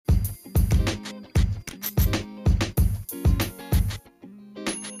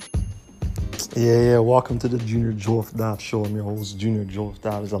Yeah, welcome to the Junior Joe Dot Show. I'm your host, Junior Joe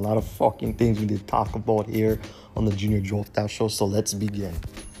Dot. There's a lot of fucking things we did talk about here on the Junior Joe Dot Show, so let's begin.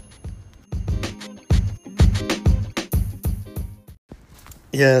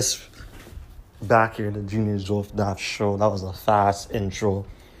 Yes, back here, the Junior Joe Dot Show. That was a fast intro.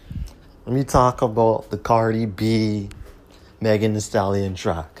 Let me talk about the Cardi B, Megan Thee Stallion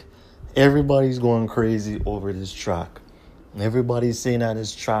track. Everybody's going crazy over this track. Everybody's saying that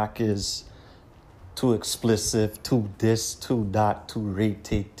this track is too explicit, too this, too that, too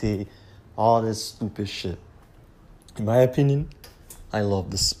rate, all this stupid shit. In my opinion, I love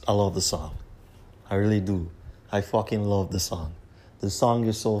this. I love the song. I really do. I fucking love the song. The song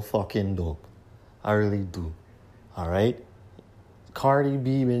is so fucking dope. I really do. Alright? Cardi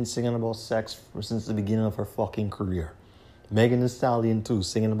B been singing about sex since the beginning of her fucking career. Megan Thee Stallion too,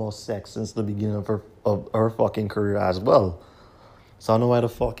 singing about sex since the beginning of her fucking career as well. So I don't know why the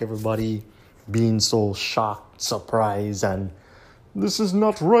fuck everybody being so shocked, surprised, and this is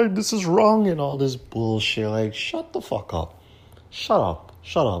not right, this is wrong, and all this bullshit. Like, shut the fuck up. Shut up.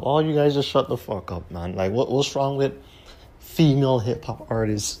 All you guys just shut the fuck up, man. Like, what's wrong with female hip-hop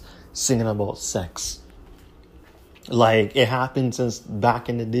artists singing about sex? Like, it happened since back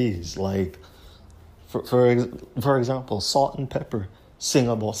in the days. Like, for example, Salt and Pepper sing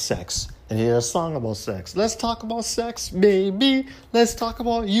about sex. And he had a song about sex. Let's talk about sex, baby. Let's talk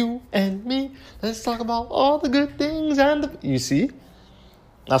about you and me. Let's talk about all the good things and you see?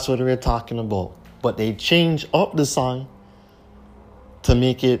 That's what we're talking about. But they changed up the song to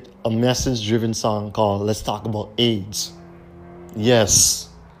make it a message-driven song called Let's Talk About AIDS. Yes.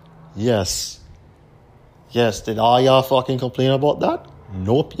 Did all y'all fucking complain about that?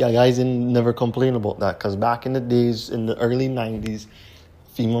 Nope, you guys didn't never complain about that. Because back in the days, in the early 90s,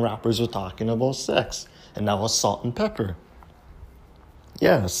 female rappers were talking about sex. And that was Salt and Pepper.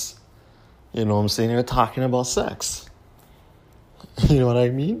 Yes. You know what I'm saying? They're talking about sex. You know what I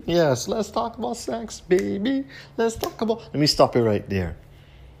mean? Yes, let's talk about sex, baby. Let me stop it right there.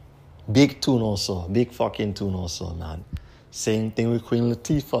 Big tune also. Big fucking tune also, man. Same thing with Queen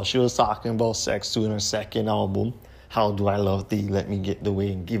Latifah. She was talking about sex too in her second album. How Do I Love Thee? Let Me Get the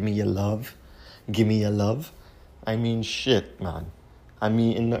Way and Give Me Your Love. Give me your love. I mean, shit, man. I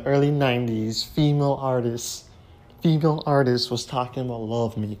mean, in the early 90s, female artists was talking about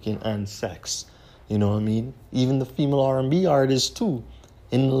lovemaking and sex. You know what I mean? Even the female R&B artists, too,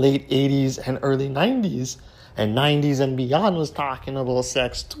 in the late 80s and early 90s, and 90s and beyond was talking about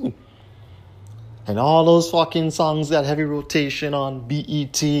sex, too. And all those fucking songs got heavy rotation on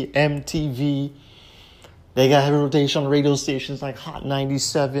BET, MTV. They got heavy rotation on radio stations like Hot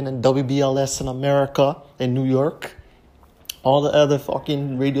 97 and WBLS in America, in New York. All the other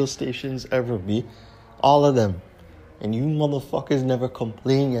fucking radio stations ever be. All of them. And you motherfuckers never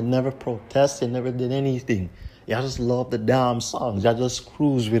complain, you never protest, you never did anything. Y'all just love the damn songs. Y'all just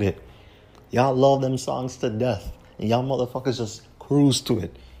cruise with it. Y'all love them songs to death. And y'all motherfuckers just cruise to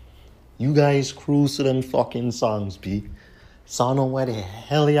it. You guys cruise to them fucking songs, B. So I don't know why the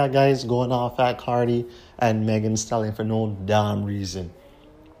hell y'all guys going off at Cardi and Megan Thee Stallion for no damn reason.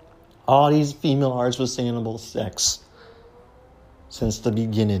 All these female artists were singing about sex since the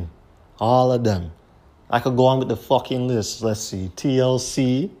beginning. All of them. I could go on with the fucking list. Let's see.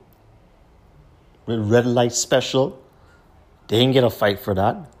 TLC with Red Light Special. They didn't get a fight for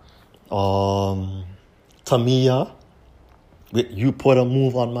that. Tamia with You Put a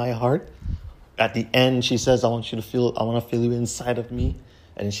Move on My Heart. At the end, she says, I want to feel you inside of me.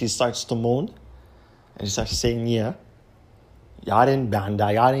 And then she starts to moan. And she starts saying, yeah. Y'all didn't ban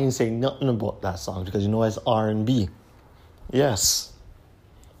that. Y'all didn't say nothing about that song because you know it's R&B. Yes.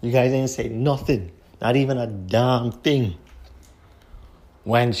 You guys didn't say nothing. Not even a damn thing.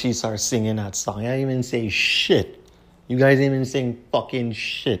 When she starts singing that song, I didn't even say shit. You guys didn't even say fucking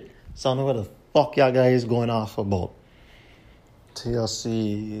shit. So I don't know what the fuck y'all guys going off about.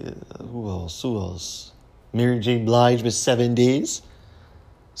 TLC, who else? Mary J. Blige with 7 Days.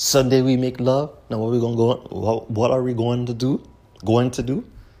 Sunday We Make Love. Now what are we going to do?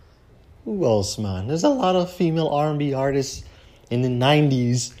 Who else, man? There's a lot of female R&B artists in the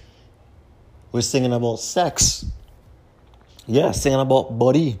 90s were singing about sex. Yeah, singing about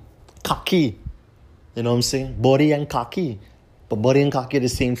body, cocky. You know what I'm saying? Body and cocky. But body and cocky are the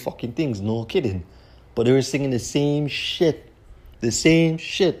same fucking things, no kidding. But they were singing the same shit. And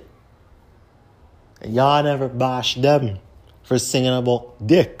y'all never bashed them for singing about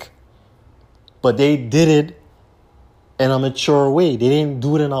dick. But they did it in a mature way. They didn't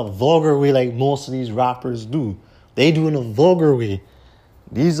do it in a vulgar way like most of these rappers do. They do it in a vulgar way.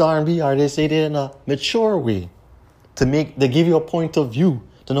 These R&B artists, they did it in a mature way. To give you a point of view.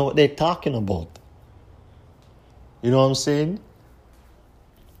 to know what they're talking about. You know what I'm saying?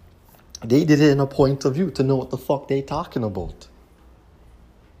 They did it in a point of view to know what the fuck they're talking about.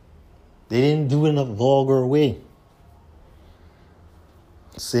 They didn't do it in a vulgar way.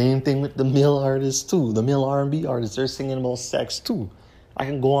 Same thing with the male artists too. The male R&B artists, they're singing about sex too. I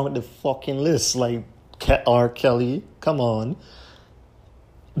can go on with the fucking list like R. Kelly, come on.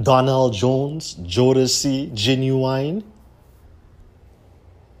 Donnell Jones, Jodeci, Genuine,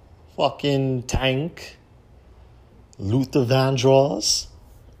 fucking Tank, Luther Vandross,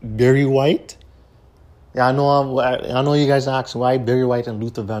 Barry White. Yeah, I know you guys are asking why Barry White and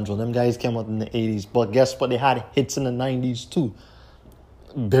Luther Vandross. Them guys came out in the 80s. But guess what? They had hits in the 90s too.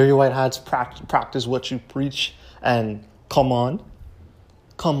 Barry White had Practice What You Preach and Come On.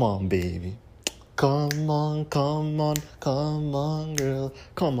 Come on, baby. Come on, girl.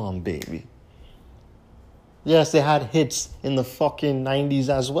 Come on, baby. Yes, they had hits in the fucking 90s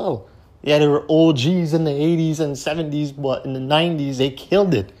as well. Yeah, they were OGs in the 80s and 70s, but in the 90s, they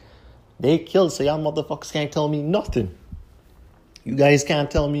killed it. They killed, so y'all motherfuckers can't tell me nothing. You guys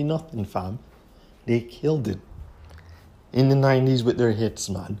can't tell me nothing, fam. They killed it. In the 90s with their hits,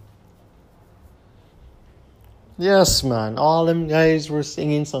 man. Yes, man. All them guys were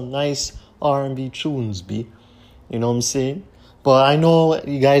singing some nice R&B tunes, B. You know what I'm saying? But I know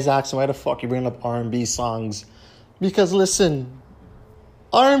you guys asking why the fuck you bring up R&B songs. Because listen,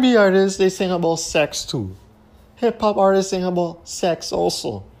 R&B artists, they sing about sex too. Hip-hop artists sing about sex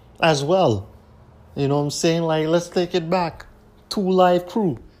also, as well. You know what I'm saying? Like, let's take it back. 2 Live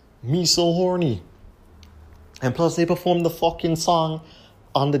Crew, Me So Horny. And plus they performed the fucking song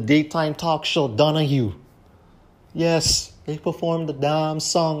on the daytime talk show Donahue. Yes, they performed the damn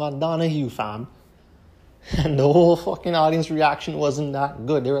song on Donahue, fam. And the whole fucking audience reaction wasn't that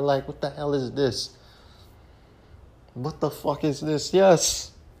good. They were like, what the hell is this? What the fuck is this?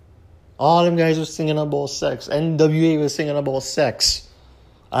 Yes. All them guys were singing about sex. NWA was singing about sex.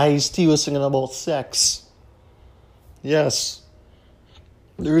 Ice-T was singing about sex. Yes.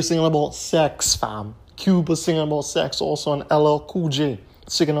 They were singing about sex, fam. Cube was singing about sex also, and LL Cool J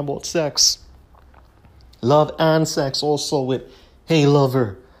singing about sex. Love and Sex also with Hey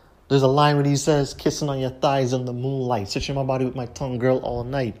Lover. There's a line where he says, kissing on your thighs in the moonlight, stitching my body with my tongue, girl, all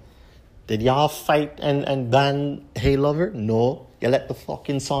night. Did y'all fight and ban Hey Lover? No. You let the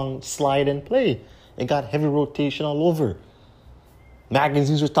fucking song slide and play. It got heavy rotation all over.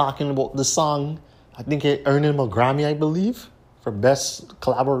 Magazines were talking about the song. I think it earned him a Grammy, I believe, for best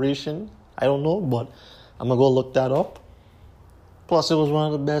collaboration. I don't know, but I'm going to go look that up. Plus, it was one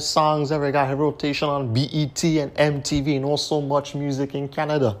of the best songs ever. It got a rotation on BET and MTV and also Much Music in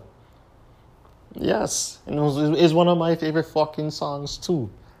Canada. Yes, and it's one of my favorite fucking songs too.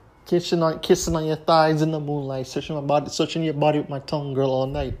 Kissing on your thighs in the moonlight, searching your body with my tongue, girl, all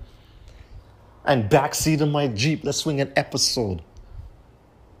night. And backseat of my Jeep, let's swing an episode.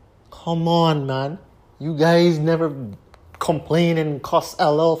 Come on, man. You guys never complain and cuss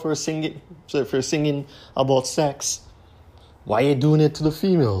LL for singing about sex. Why are you doing it to the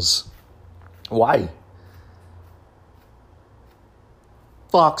females? Why?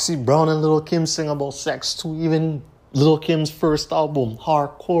 Foxy Brown and Lil' Kim sing about sex too. Even Lil' Kim's first album,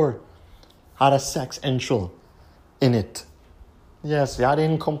 Hardcore, had a sex intro in it. Yes, y'all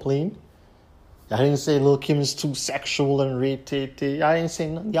didn't complain. Y'all didn't say Lil' Kim is too sexual and rated. Y'all didn't say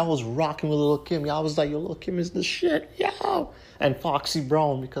nothing. Y'all was rocking with Lil' Kim. Y'all was like, yo, Lil' Kim is the shit. Yeah. And Foxy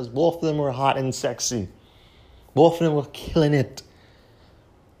Brown, because both of them were hot and sexy. Both of them were killing it.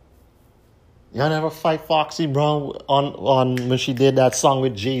 Y'all never fight Foxy Brown on when she did that song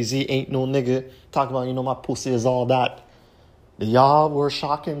with Jay-Z, Ain't No Nigga, talking about, my pussy is all that. Y'all were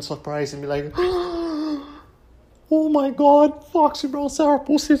shocked and surprised and be like, oh my God, Foxy Brown said her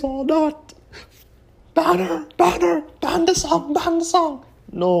pussy is all that. Ban her, ban the song.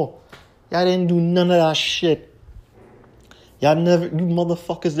 No, y'all didn't do none of that shit. You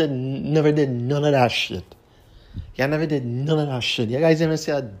motherfuckers never did none of that shit. Y'all never did none of that shit. You guys didn't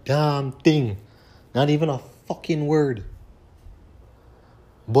say a damn thing. Not even a fucking word.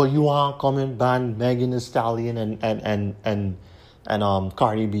 But you want to come and ban Megan Thee Stallion and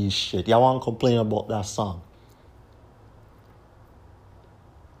Cardi B's shit. Y'all want to complain about that song.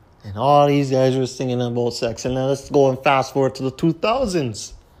 And all these guys were singing about sex. And then let's go and fast forward to the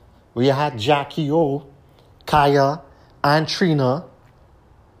 2000s. Where you had Jackie O, Kaya, and Trina.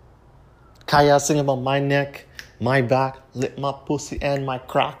 Kaya singing about my neck, my back, lick my pussy and my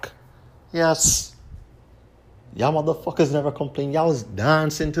crack. Yes. Y'all motherfuckers never complained. Y'all was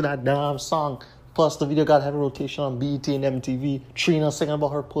dancing to that damn song. Plus the video got heavy rotation on BET and MTV. Trina singing about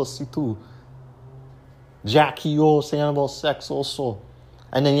her pussy too. Jackie O singing about sex also.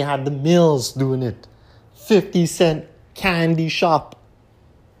 And then you had the Mills doing it. 50 Cent, Candy Shop.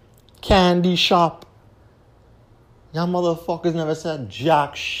 Candy Shop. Y'all motherfuckers never said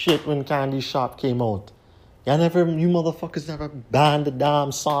jack shit when Candy Shop came out. You motherfuckers never banned the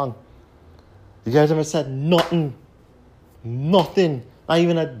damn song. You guys never said nothing. Nothing. Not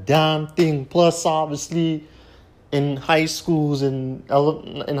even a damn thing. Plus, obviously, in high schools,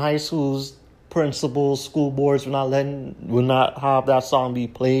 principals, school boards will not have that song be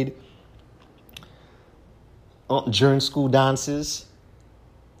played during school dances.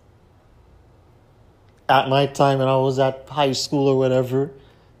 At my time when I was at high school or whatever,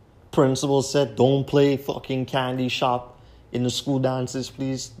 principal said, don't play fucking Candy Shop in the school dances,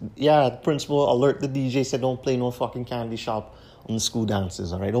 please. Yeah, the principal alert the DJ, said don't play no fucking Candy Shop on the school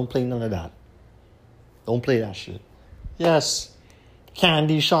dances, all right? Don't play none of that. Don't play that shit. Yes,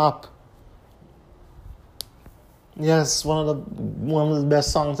 Candy Shop. Yes, one of the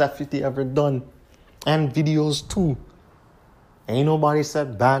best songs that 50 ever done. And videos too. Ain't nobody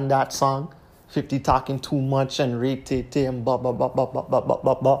said ban that song. 50 talking too much and rate and blah blah blah blah blah blah blah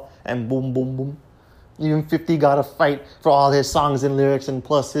blah blah and boom boom boom. Even 50 gotta fight for all his songs and lyrics and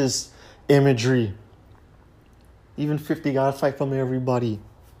plus his imagery. Even 50 gotta fight from everybody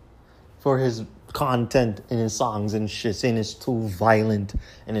for his content in his songs and shit, saying it's too violent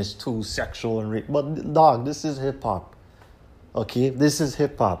and it's too sexual and rape. But dog, this is hip hop. Okay, this is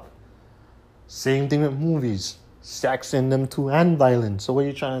hip hop. Same thing with movies, sex in them too and violence. So what are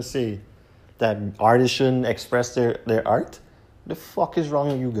you trying to say? That artists shouldn't express their art? The fuck is wrong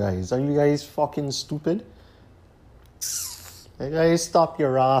with you guys? Are you guys fucking stupid? You guys stop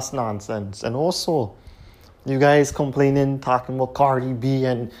your ass nonsense. And also, you guys complaining, talking about Cardi B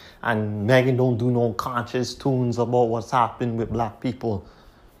and Megan don't do no conscious tunes about what's happening with black people.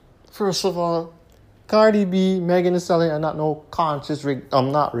 First of all, Cardi B, Megan Thee Stallion are not no conscious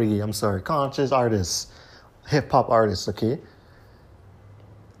conscious artists. Hip-hop artists, okay?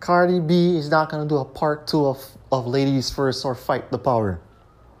 Cardi B is not going to do a part 2 of Ladies First or Fight the Power.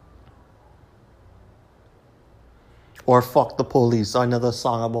 Or Fuck the Police, or another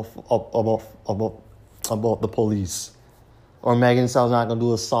song about the police. Or Megan Thee Stallion's not going to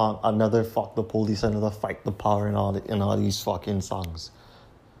do a song, another Fuck the Police, another Fight the Power, and all these fucking songs.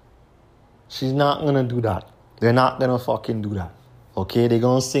 She's not going to do that. They're not going to fucking do that. Okay? They're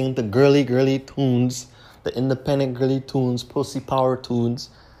going to sing the girly tunes, the independent girly tunes, pussy power tunes,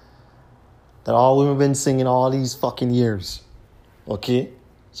 that all women have been singing all these fucking years. Okay?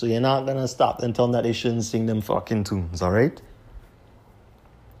 So you're not going to stop and tell them that they shouldn't sing them fucking tunes, alright?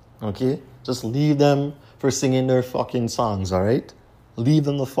 Okay? Just leave them for singing their fucking songs, alright? Leave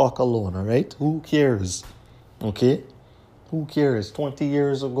them the fuck alone, alright? Who cares? Okay? Who cares? 20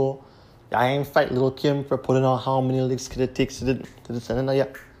 years ago, I ain't fight Lil' Kim for putting on how many licks could it take to the Senate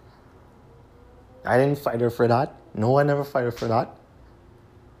yet. I didn't fight her for that. No, I never fight her for that.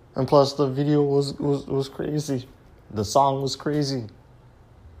 And plus, the video was crazy. The song was crazy.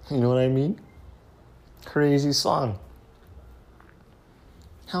 You know what I mean? Crazy song.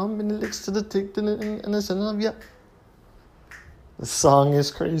 How many licks did it take and this and that? Yeah. The song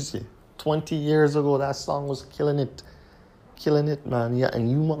is crazy. 20 years ago, that song was killing it. Killing it, man. Yeah,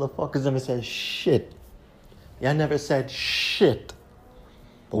 and you motherfuckers never said shit. Yeah, never said shit.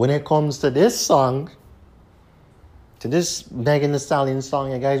 But when it comes to this song, to this Megan Thee Stallion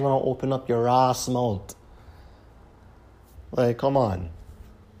song, you guys want to open up your ass mouth. Like, come on.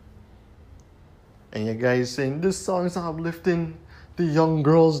 And you guys saying, this song's uplifting the young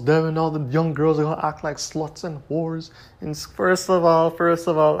girls, them and all the young girls are going to act like sluts and whores. And first of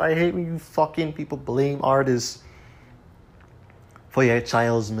all, I hate when you fucking people blame artists for your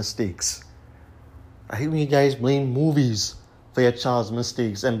child's mistakes. I hate when you guys blame movies for your child's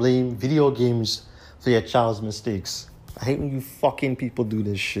mistakes and blame video games for your child's mistakes. I hate when you fucking people do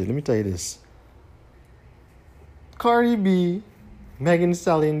this shit. Let me tell you this. Cardi B, Megan Thee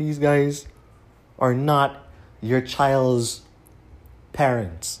Stallion, these guys are not your child's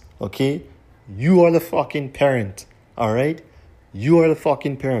parents, okay? You are the fucking parent, all right? You are the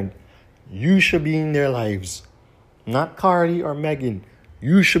fucking parent. You should be in their lives. Not Cardi or Megan.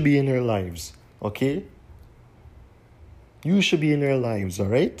 You should be in their lives, okay? You should be in their lives, all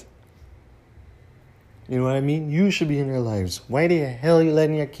right? You know what I mean? You should be in their lives. Why the hell are you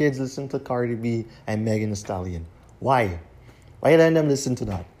letting your kids listen to Cardi B and Megan Thee Stallion? Why? Why are you letting them listen to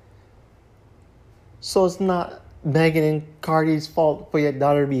that? So it's not Megan and Cardi's fault for your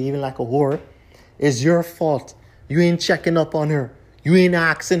daughter behaving like a whore. It's your fault. You ain't checking up on her. You ain't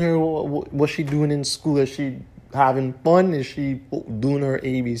asking her what she doing in school. Is she having fun? Is she doing her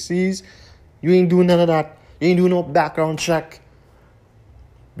ABCs? You ain't doing none of that. You ain't doing no background check.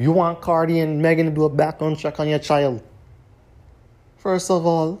 You want Cardi and Megan to do a background check on your child. First of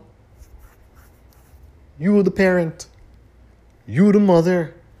all, you the parent. You the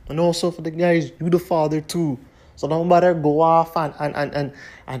mother. And also for the guys, you the father too. So don't bother go off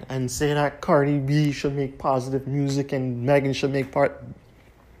and say that Cardi B should make positive music and Megan should make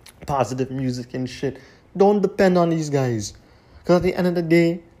positive music and shit. Don't depend on these guys. Because at the end of the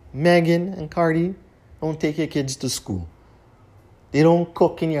day, Megan and Cardi don't take your kids to school. They don't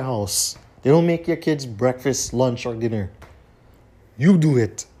cook in your house. They don't make your kids breakfast, lunch, or dinner. You do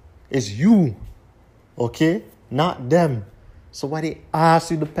it. It's you. Okay? Not them. So why they ask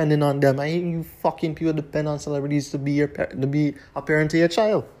you depending on them? I hate you fucking people depend on celebrities to be a parent to your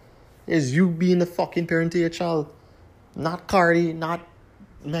child. It's you being the fucking parent to your child. Not Cardi, not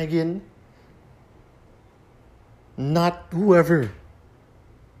Megan, not whoever.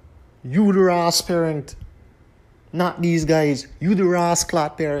 You the Ross parent. Not these guys. You the Ross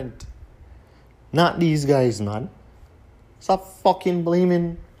clot parent. Not these guys, man. Stop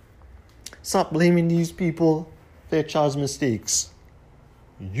blaming these people for your child's mistakes.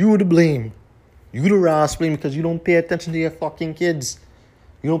 You to blame. You the Ross blame because you don't pay attention to your fucking kids.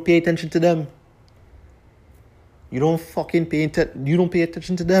 You don't pay attention to them. You don't pay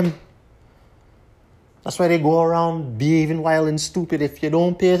attention to them. That's why they go around behaving wild and stupid. If you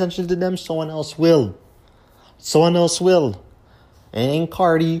don't pay attention to them, someone else will. Someone else will. It ain't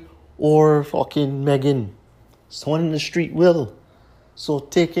Cardi or fucking Megan. Someone in the street will. So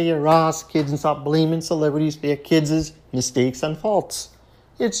take care of your Ross kids and stop blaming celebrities for your kids' mistakes and faults.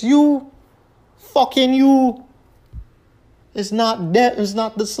 It's you. Fucking you. It's not them. It's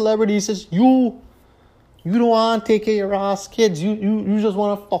not the celebrities. It's you. You don't want to take care of your Ross kids. You just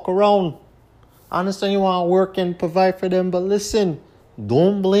want to fuck around. I understand you want to work and provide for them, but listen,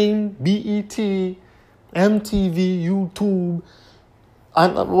 don't blame BET, MTV, YouTube.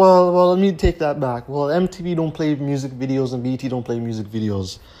 Well, let me take that back. Well, MTV don't play music videos and BET don't play music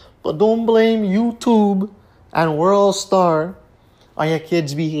videos. But don't blame YouTube and World Star on your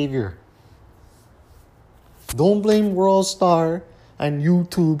kids' behavior. Don't blame World Star and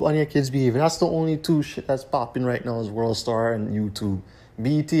YouTube on your kids' behavior. That's the only two shit that's popping right now is World Star and YouTube.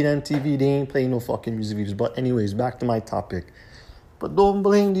 BET and MTV, they ain't playing no fucking music videos. But anyways, back to my topic. But don't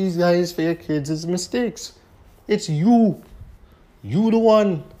blame these guys for your kids' mistakes. It's you. You the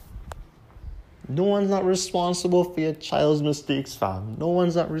one. No one's not responsible for your child's mistakes, fam. No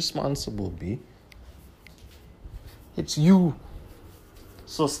one's not responsible, B. It's you.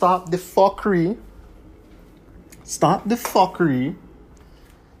 So stop the fuckery. Stop the fuckery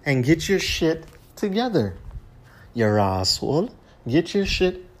and get your shit together. You're asshole. Get your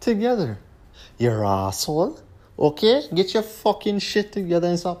shit together. You're asshole. Okay? Get your fucking shit together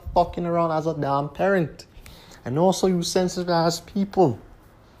and stop fucking around as a damn parent. And also you sensitive ass people.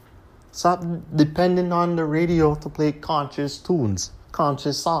 Stop depending on the radio to play conscious tunes,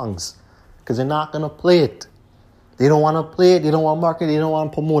 conscious songs. Because they're not going to play it. They don't want to play it. They don't want to market it. They don't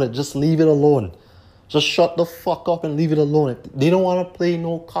want to promote it. Just leave it alone. Just shut the fuck up and leave it alone. They don't want to play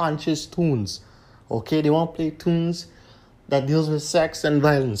no conscious tunes. Okay? They want to play tunes that deals with sex and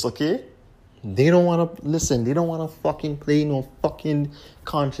violence. Okay? They don't want to listen. They don't want to fucking play no fucking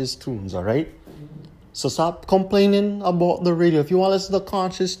conscious tunes. Alright? So stop complaining about the radio. If you want to listen to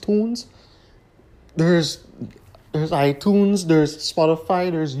conscious tunes, there's iTunes, there's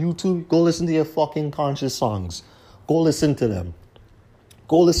Spotify, there's YouTube. Go listen to your fucking conscious songs. Go listen to them.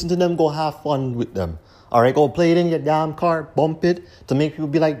 Go listen to them. Go have fun with them. All right, go play it in your damn car. Bump it to make people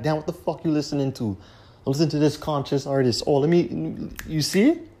be like, damn, what the fuck you listening to? Listen to this conscious artist. Oh, you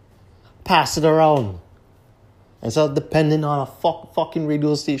see? Pass it around. Instead of depending on a fucking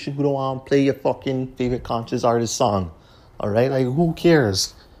radio station who don't want to play your fucking favorite conscious artist song. Alright? Like, who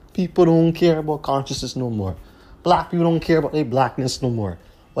cares? People don't care about consciousness no more. Black people don't care about their blackness no more.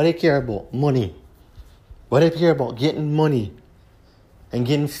 What they care about? Money. What they care about? Getting money. And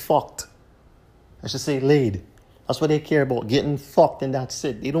getting fucked. I should say laid. That's what they care about. Getting fucked and that's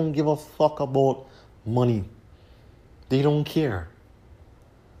it. They don't give a fuck about money. They don't care.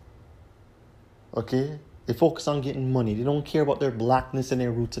 Okay? They focus on getting money. They don't care about their blackness and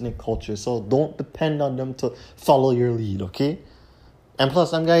their roots and their culture. So don't depend on them to follow your lead, okay? And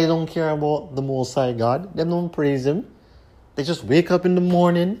plus, them guys don't care about the Most High God. They don't praise Him. They just wake up in the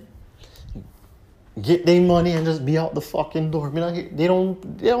morning, get their money, and just be out the fucking door. I mean, they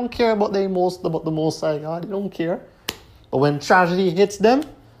don't care about the Most High God. They don't care. But when tragedy hits them,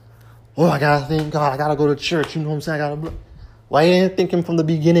 oh, I gotta thank God. I gotta go to church. You know what I'm saying? Why you didn't think Him from the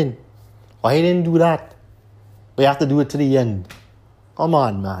beginning? Why you didn't do that? But you have to do it to the end. Come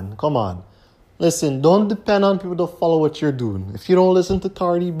on, man. Come on. Listen, don't depend on people to follow what you're doing. If you don't listen to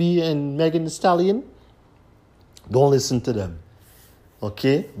Cardi B and Megan Thee Stallion, don't listen to them.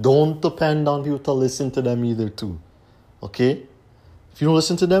 Okay? Don't depend on people to listen to them either too. Okay? If you don't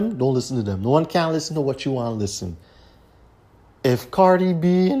listen to them, don't listen to them. No one can listen to what you want to listen. If Cardi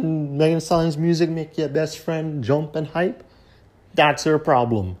B and Megan Thee Stallion's music make your best friend jump and hype, that's her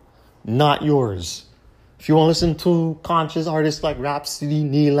problem, not yours. If you want to listen to conscious artists like Rhapsody,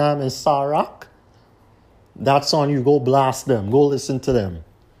 Neelam, and Sarak, that's on you. Go blast them. Go listen to them.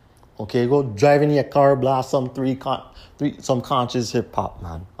 Okay, go drive in your car, blast some some conscious hip hop,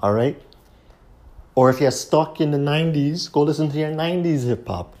 man. All right. Or if you're stuck in the 90s, go listen to your 90s hip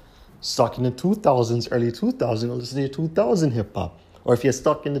hop. Stuck in the 2000s, early 2000s, go listen to your 2000 hip hop. Or if you're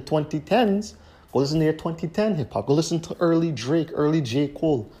stuck in the 2010s, go listen to your 2010 hip hop. Go listen to early Drake, early J.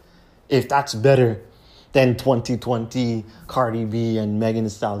 Cole. If that's better than 2020 Cardi B and Megan Thee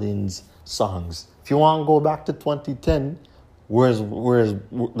Stallion's songs. If you want to go back to 2010, whereas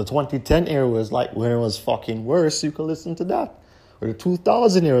the 2010 era was like when it was fucking worse, you can listen to that. Or the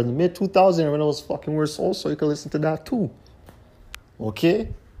 2000 era, the mid 2000 era when it was fucking worse also, you can listen to that too. Okay?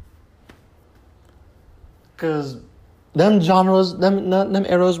 Because them genres, them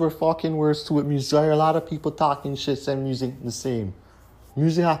eras were fucking worse too with music. There are a lot of people talking shit saying music the same.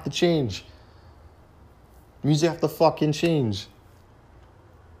 Music have to change. Music have to fucking change.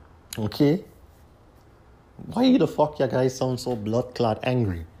 Okay? Why the fuck you guys sound so blood clot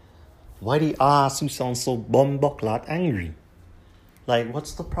angry? Why the ass you sound so bumbucklot angry? Like,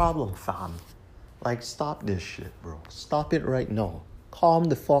 what's the problem, fam? Like, stop this shit, bro. Stop it right now. Calm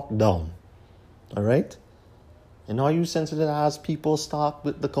the fuck down. Alright? And all you sensitive ass people, stop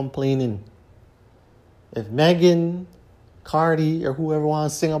with the complaining. If Megan, Cardi, or whoever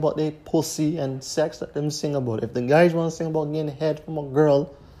wants to sing about their pussy and sex, let them sing about it. If the guys want to sing about getting head from a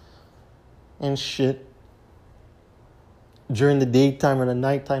girl and shit during the daytime or the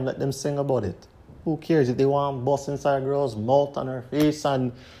nighttime, let them sing about it. Who cares? If they want to bust inside a girl's mouth on her face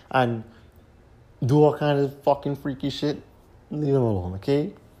and do all kind of fucking freaky shit, leave them alone,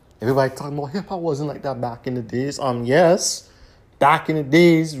 okay? Everybody talking about hip-hop wasn't like that back in the days. Yes. Back in the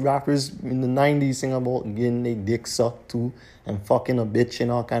days, rappers in the 90s sing about getting their dick sucked too and fucking a bitch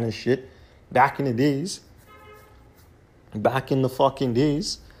and all kind of shit. Back in the days. Back in the fucking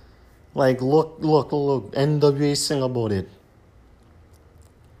days. Like, look. NWA sing about it.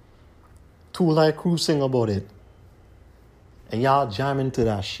 Two Light Crew sing about it. And y'all jam into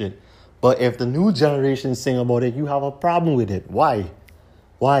that shit. But if the new generation sing about it, you have a problem with it. Why?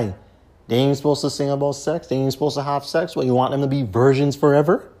 They ain't supposed to sing about sex. They ain't supposed to have sex. What, you want them to be virgins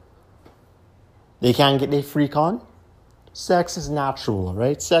forever? They can't get their freak on? Sex is natural,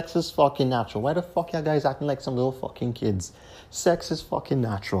 right? Sex is fucking natural. Why the fuck y'all guys acting like some little fucking kids? Sex is fucking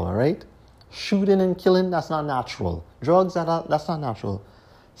natural, all right? Shooting and killing, that's not natural. Drugs, that's not natural.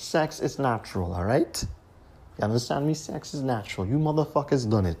 Sex is natural, all right? You understand me? Sex is natural. You motherfuckers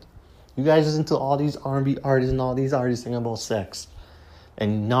done it. You guys listen to all these R&B artists and all these artists singing about sex.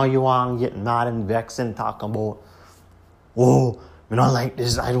 And now you want to get mad and vexed and talk about, oh, I don't like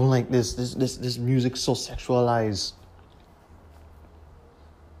this, I don't like this. This music's so sexualized.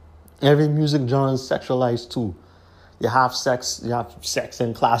 Every music genre is sexualized too. You have sex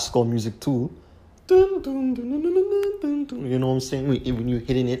in classical music too. You know what I'm saying? When you're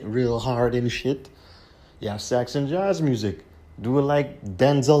hitting it real hard and shit. You have sex in jazz music. Do it like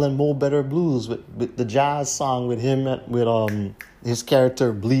Denzel and Mo Better Blues with the jazz song with him with his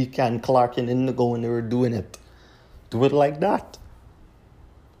character Bleak and Clark and Indigo when they were doing it. Do it like that.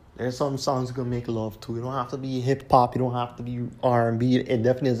 There's some songs you can make love to. You don't have to be hip hop. You don't have to be R&B. It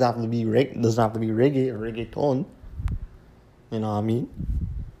definitely doesn't have to be reggae or reggaeton. You know what I mean?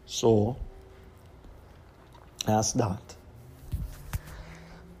 So that's that.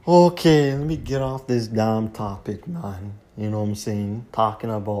 Okay, let me get off this damn topic, man. You know what I'm saying? Talking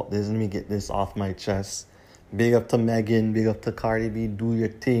about this. Let me get this off my chest. Big up to Megan. Big up to Cardi B. Do your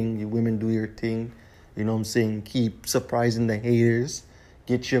thing. You women do your thing. You know what I'm saying? Keep surprising the haters.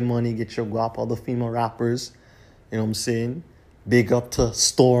 Get your money. Get your guap. All the female rappers. You know what I'm saying? Big up to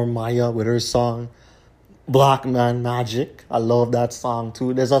Storm Maya with her song Black Man Magic. I love that song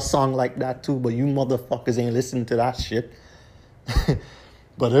too. There's a song like that too, but you motherfuckers ain't listening to that shit.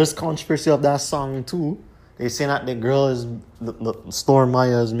 But there's controversy of that song too. They say that the girl is, the Storm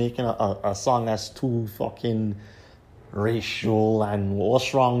Maya is making a song that's too fucking racial, and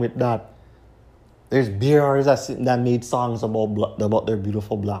what's wrong with that? There's beer artists that made songs about their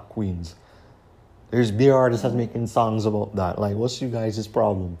beautiful black queens. There's beer artists that's making songs about that. Like, what's you guys'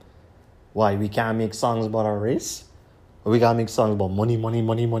 problem? Why, we can't make songs about our race? We gotta make songs about money, money,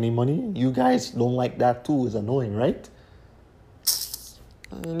 money, money, money. You guys don't like that too. It's annoying, right?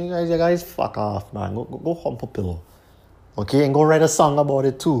 And you guys fuck off, man. Go hump a pillow. Okay, and go write a song about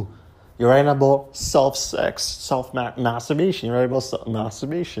it too. You're writing about self-sex, self-masturbation. You're writing about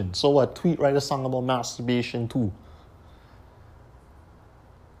masturbation. So what? Write a song about masturbation too.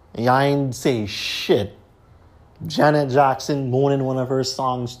 And y'all ain't say shit. Janet Jackson moaned in one of her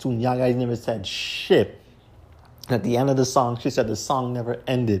songs too. And y'all guys never said shit. At the end of the song, she said the song never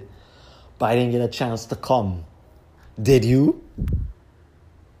ended. But I didn't get a chance to come. Did you?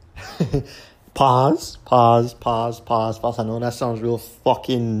 Pause. I know that sounds real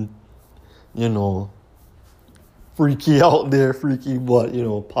fucking, freaky out there,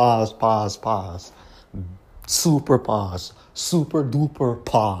 but, pause. Super pause. Super duper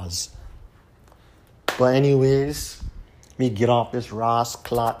pause. But anyways, me get off this Ross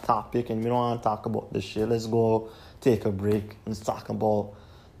Clot topic and we don't want to talk about this shit. Let's go take a break and talk about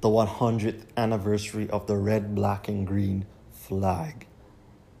the 100th anniversary of the red, black, and green flag.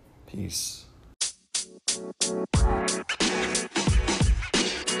 Peace.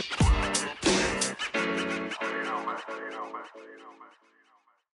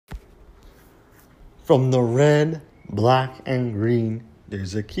 From the red, black, and green,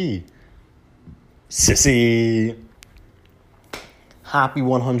 there's a key. Sissy! Happy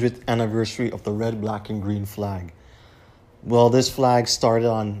 100th anniversary of the red, black, and green flag. Well, this flag started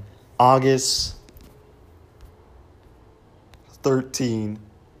on August 13,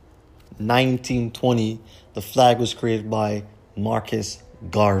 1920. The flag was created by Marcus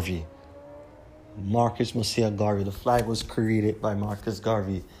Garvey. Marcus Messiah Garvey. The flag was created by Marcus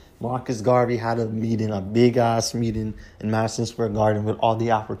Garvey. Marcus Garvey had a big-ass meeting in Madison Square Garden with all the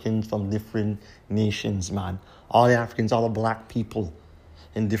Africans from different nations, man. All the Africans, all the black people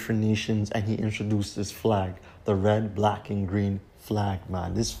in different nations, and he introduced this flag, the red, black, and green flag,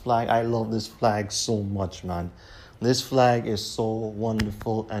 man. This flag, I love this flag so much, man. This flag is so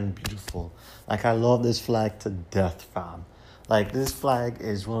wonderful and beautiful. Like, I love this flag to death, fam. Like, this flag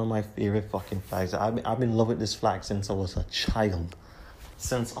is one of my favorite fucking flags. I've been in love with this flag since I was a child.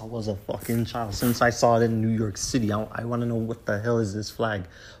 Since I was a fucking child. Since I saw it in New York City. I want to know what the hell is this flag?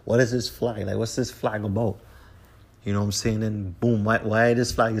 What is this flag? Like, what's this flag about? You know what I'm saying? And boom, why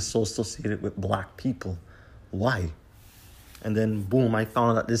this flag is so associated with black people? Why? And then boom, I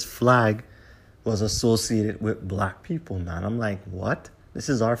found out that this flag was associated with black people, man. I'm like, what? This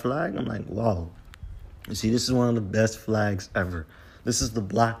is our flag? I'm like, wow. You see, this is one of the best flags ever. This is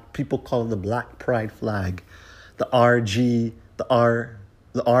people call it the Black Pride flag. The RBG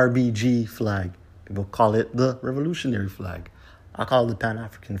flag. People call it the Revolutionary flag. I call it the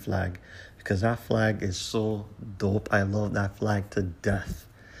Pan-African flag because that flag is so dope. I love that flag to death.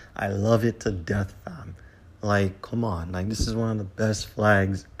 I love it to death, fam. Like, come on. Like, this is one of the best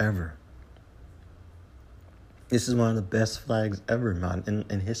flags ever. This is one of the best flags ever, man,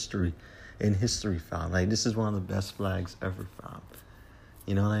 in history. In history, fam. Like, this is one of the best flags ever, fam.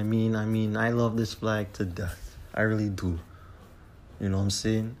 You know what I mean? I love this flag to death. I really do. You know what I'm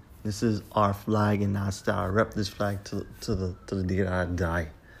saying? This is our flag, and I rep this flag to the day that I die.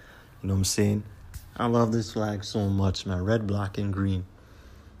 You know what I'm saying? I love this flag so much, man. Red, black, and green.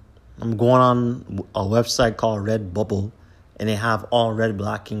 I'm going on a website called Redbubble, and they have all red,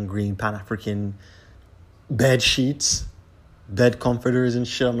 black, and green Pan-African bed sheets, bed comforters, and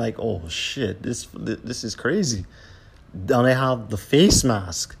shit. I'm like, oh shit, this is crazy. Then they have the face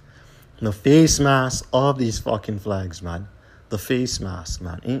mask. The face mask of these fucking flags, man. The face mask,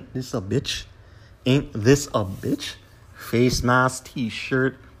 man. Ain't this a bitch? Ain't this a bitch? Face mask,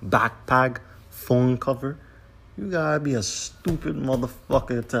 t-shirt, backpack, phone cover. You gotta be a stupid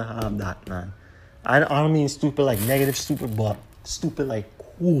motherfucker to have that, man. I don't mean stupid like negative stupid, but stupid like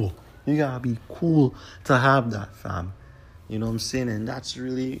cool. You gotta be cool to have that, fam. You know what I'm saying? And that's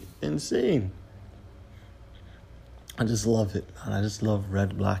really insane. I just love it, man. I just love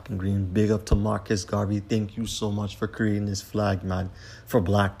red, black, and green. Big up to Marcus Garvey. Thank you so much for creating this flag, man, for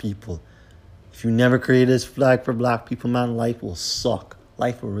black people. If you never create this flag for black people, man, life will suck.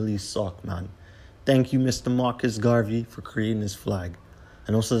 Life will really suck, man. Thank you, Mr. Marcus Garvey, for creating this flag.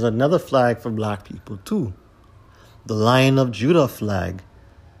 And also there's another flag for black people, too. The Lion of Judah flag.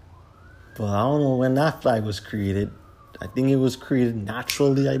 But I don't know when that flag was created. I think it was created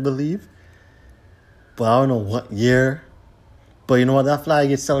naturally, I believe. But I don't know what year. But you know what? That flag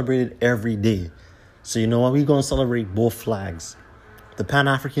gets celebrated every day. So you know what? We're going to celebrate both flags. The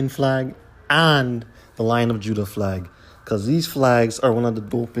Pan-African flag and the Lion of Judah flag. Because these flags are one of the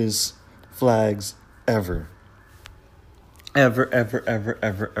dopest flags ever.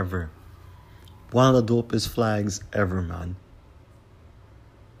 Ever. One of the dopest flags ever, man.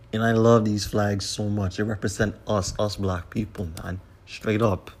 And I love these flags so much. They represent us black people, man. Straight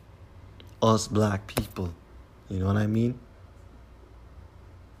up. Us black people. You know what I mean?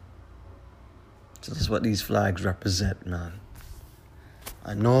 So that's what these flags represent, man.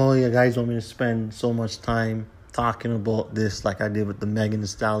 I know you guys want me to spend so much time talking about this like I did with the Megan Thee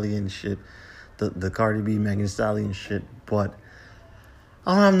Stallion shit. The Cardi B Megan Thee Stallion shit. But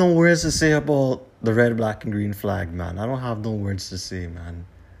I don't have no words to say about the red, black, and green flag, man. I don't have no words to say, man.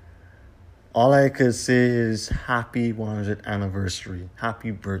 All I could say is happy 100th anniversary.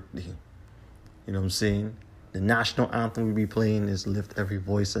 Happy birthday. You know what I'm saying? The national anthem we'll be playing is Lift Every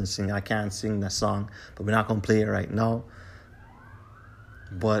Voice and Sing. I can't sing that song, but we're not going to play it right now.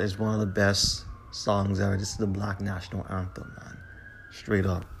 But it's one of the best songs ever. This is the Black National Anthem, man. Straight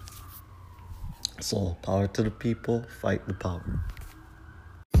up. So, power to the people, fight the power.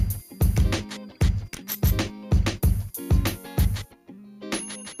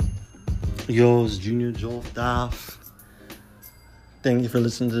 Yo, it's Junior Joel Daff. Thank you for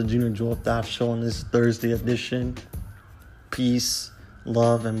listening to the Junior Joel Daff Show on this Thursday edition. Peace,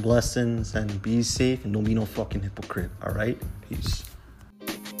 love, and blessings, and be safe, and don't be no fucking hypocrite, alright? Peace.